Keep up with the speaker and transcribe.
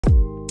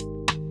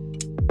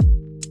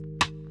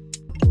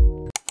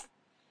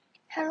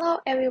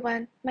Hello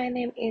everyone, my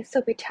name is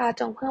Supithcha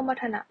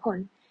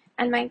Jongphoemwatthanaphon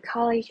and my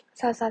colleague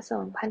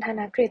Sasasuang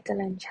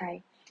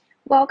Pattanakitjaroenchai.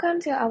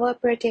 Welcome to our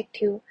Project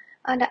 2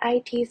 on the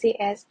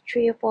ITCS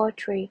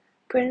 343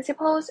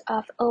 Principles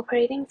of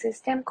Operating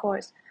System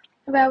course,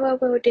 where we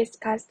will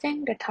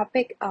discussing the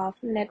topic of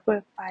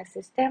network file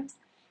systems.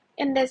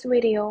 In this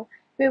video,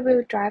 we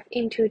will dive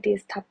into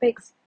these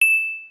topics.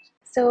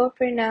 So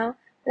for now,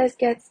 let's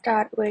get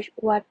started with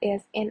what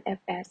is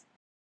NFS.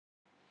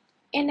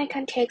 In the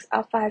context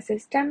of file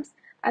systems,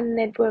 a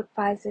network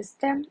file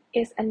system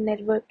is a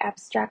network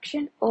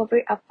abstraction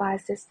over a file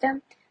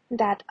system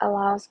that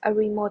allows a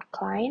remote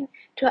client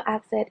to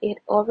access it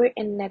over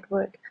a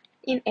network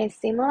in a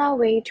similar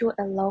way to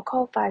a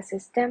local file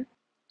system.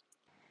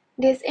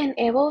 This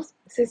enables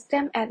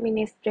system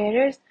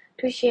administrators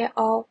to share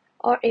all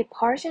or a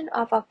portion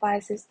of a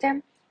file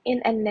system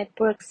in a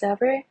network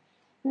server,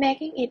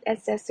 making it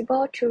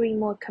accessible to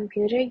remote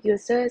computer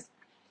users.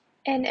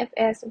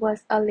 NFS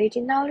was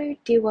originally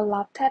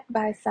developed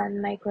by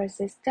Sun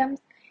Microsystems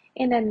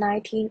in the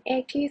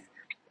 1980s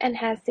and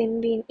has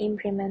since been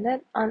implemented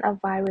on a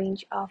wide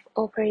range of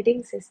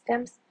operating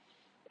systems.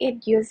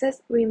 It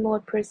uses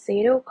remote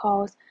procedural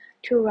calls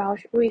to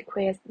route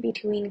requests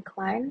between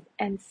clients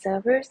and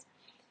servers,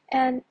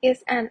 and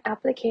is an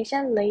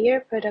application layer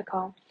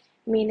protocol,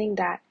 meaning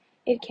that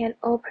it can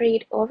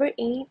operate over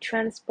any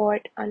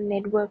transport or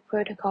network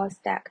protocol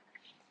stack.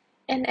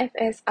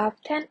 NFS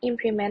often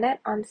implemented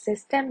on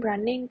systems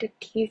running the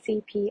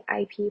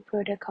TCP/IP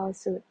protocol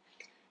suite,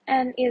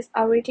 and its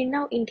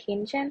original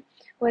intention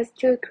was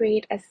to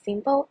create a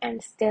simple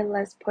and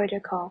stateless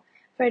protocol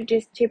for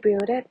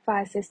distributed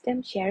file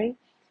system sharing.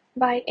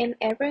 By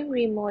enabling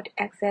remote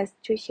access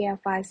to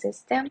shared file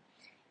systems,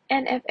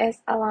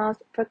 NFS allows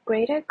for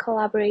greater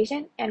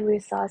collaboration and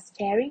resource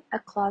sharing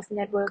across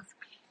networks,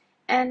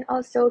 and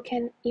also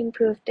can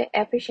improve the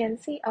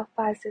efficiency of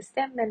file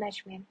system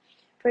management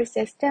for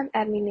system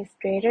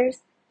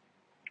administrators.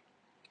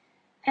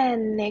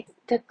 And next,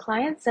 the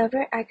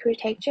client-server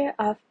architecture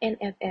of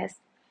NFS.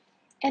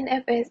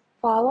 NFS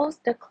follows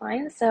the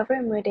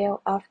client-server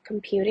model of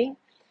computing.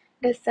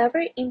 The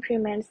server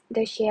implements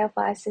the shared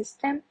file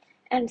system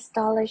and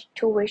storage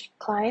to which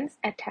clients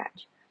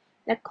attach.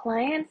 The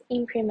clients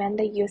implement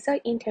the user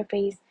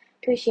interface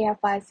to share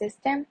file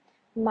system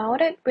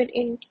mounted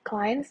within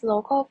client's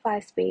local file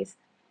space.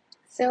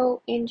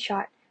 So, in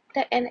short,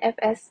 the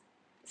NFS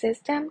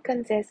system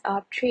consists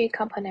of three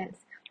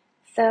components.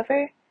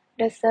 Server.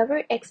 The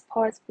server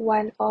exports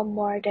one or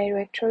more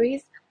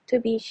directories to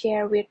be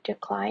shared with the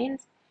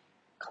clients.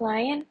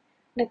 Client.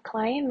 The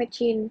client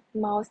machine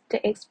mounts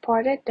the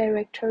exported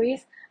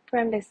directories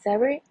from the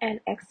server and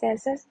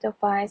accesses the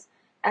files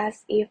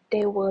as if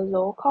they were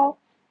local.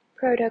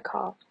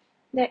 Protocol.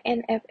 The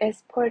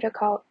NFS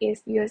protocol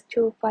is used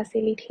to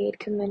facilitate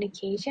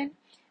communication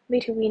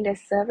between the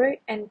server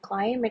and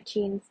client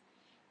machines.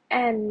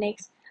 And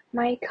next,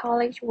 my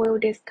colleague will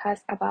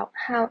discuss about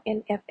how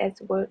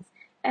NFS works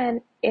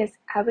and its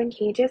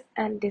advantages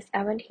and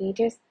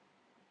disadvantages.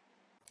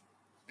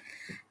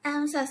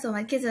 I'm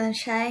Sasasuang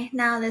Pattanakitjaroenchai.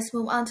 Now let's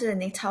move on to the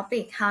next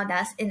topic. How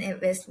does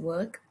NFS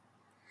work?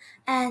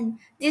 And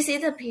this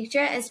is a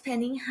picture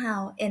explaining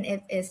how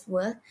NFS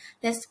works.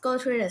 Let's go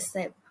through the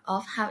steps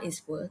of how it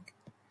works.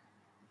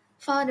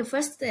 For the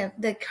first step,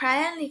 the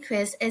client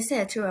requests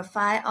access to a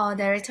file or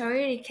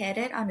directory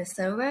located on the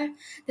server.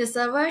 The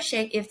server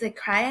checks if the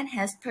client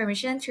has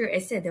permission to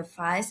access the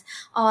files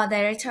or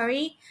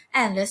directory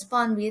and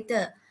responds with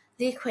the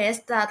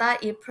request data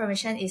if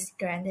permission is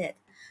granted.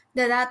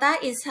 The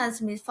data is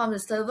transmitted from the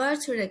server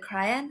to the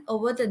client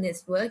over the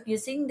network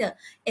using the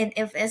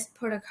NFS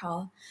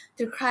protocol.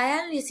 The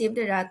client receives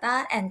the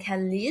data and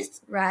can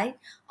list, write,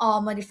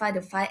 or modify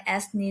the file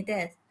as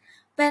needed.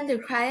 When the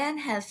client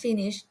has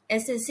finished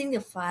accessing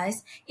the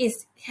files, it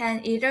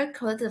can either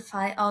close the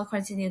file or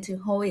continue to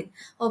hold it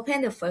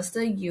open the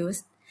further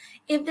use.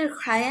 If the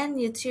client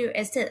needs to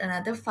access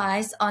another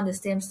file on the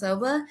same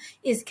server,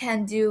 it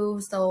can do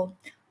so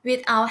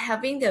without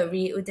having to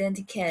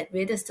re-authenticate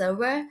with the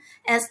server,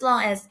 as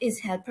long as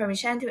it has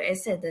permission to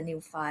access the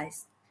new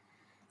files.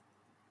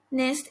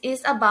 Next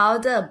is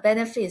about the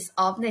benefits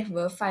of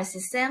network file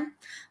system.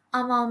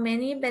 Among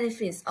many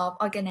benefits of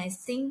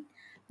organizing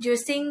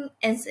using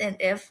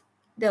NFS,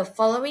 the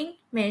following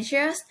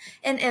measures.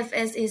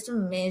 NFS is a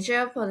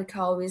major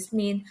protocol which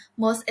means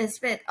most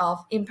aspects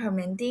of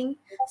implementing,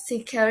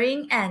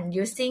 securing, and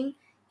using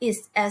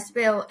is as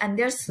well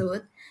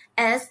understood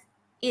as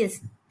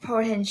its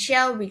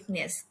potential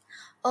weakness.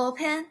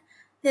 Open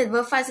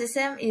network file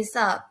system is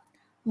a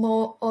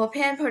more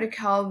open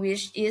protocol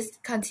which is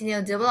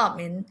continual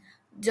development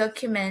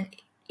document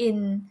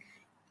in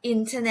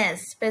Internet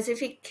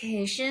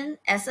specification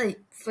as a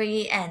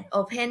free and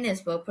open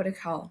network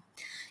protocol.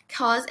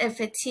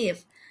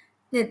 Cost-effective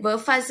network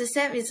file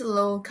system is a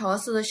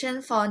low-cost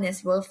solution for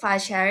network file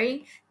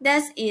sharing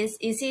that is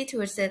easy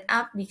to set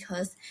up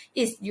because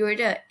it uses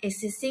the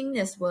existing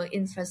network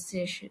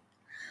infrastructure.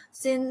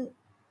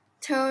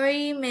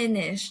 Centrally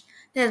managed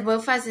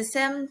Network file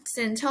system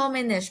central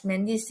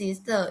management decides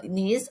the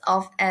needs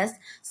of its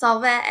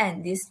software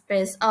and this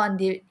based on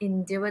the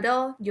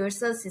individual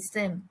user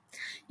system.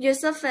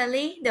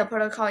 User-friendly, the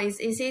protocol is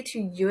easy to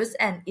use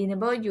and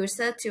enable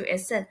users to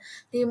access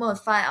remote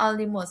file or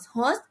remote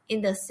host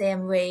in the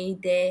same way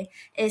they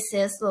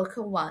access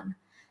local one.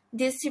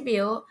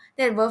 Distribute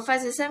network file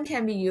system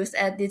can be used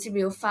as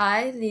distribute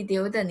file,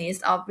 reduce the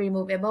needs of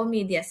removable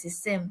media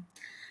system.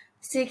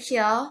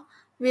 Secure,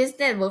 with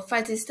network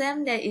file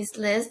system there is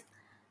less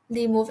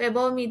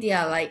removable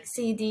media like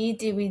CD,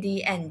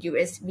 DVD, and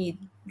USB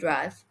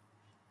drive.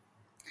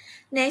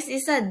 Next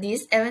is a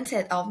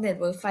disadvantage of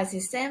network file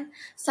system.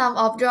 Some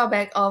of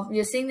drawbacks of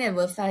using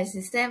network file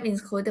system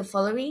include the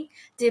following: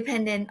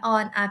 dependent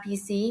on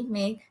RPC,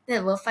 make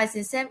network file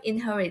system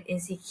inherent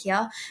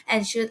insecure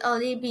and should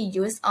only be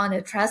used on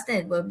a trusted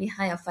network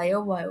behind a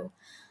firewall.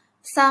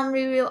 Some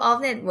review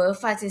of network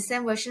file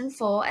system version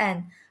 4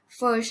 and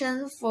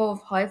version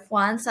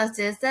 4.1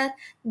 suggest that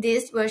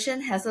this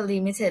version has a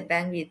limited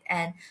bandwidth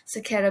and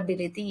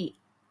scalability.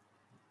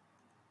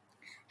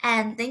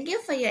 And thank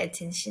you for your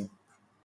attention.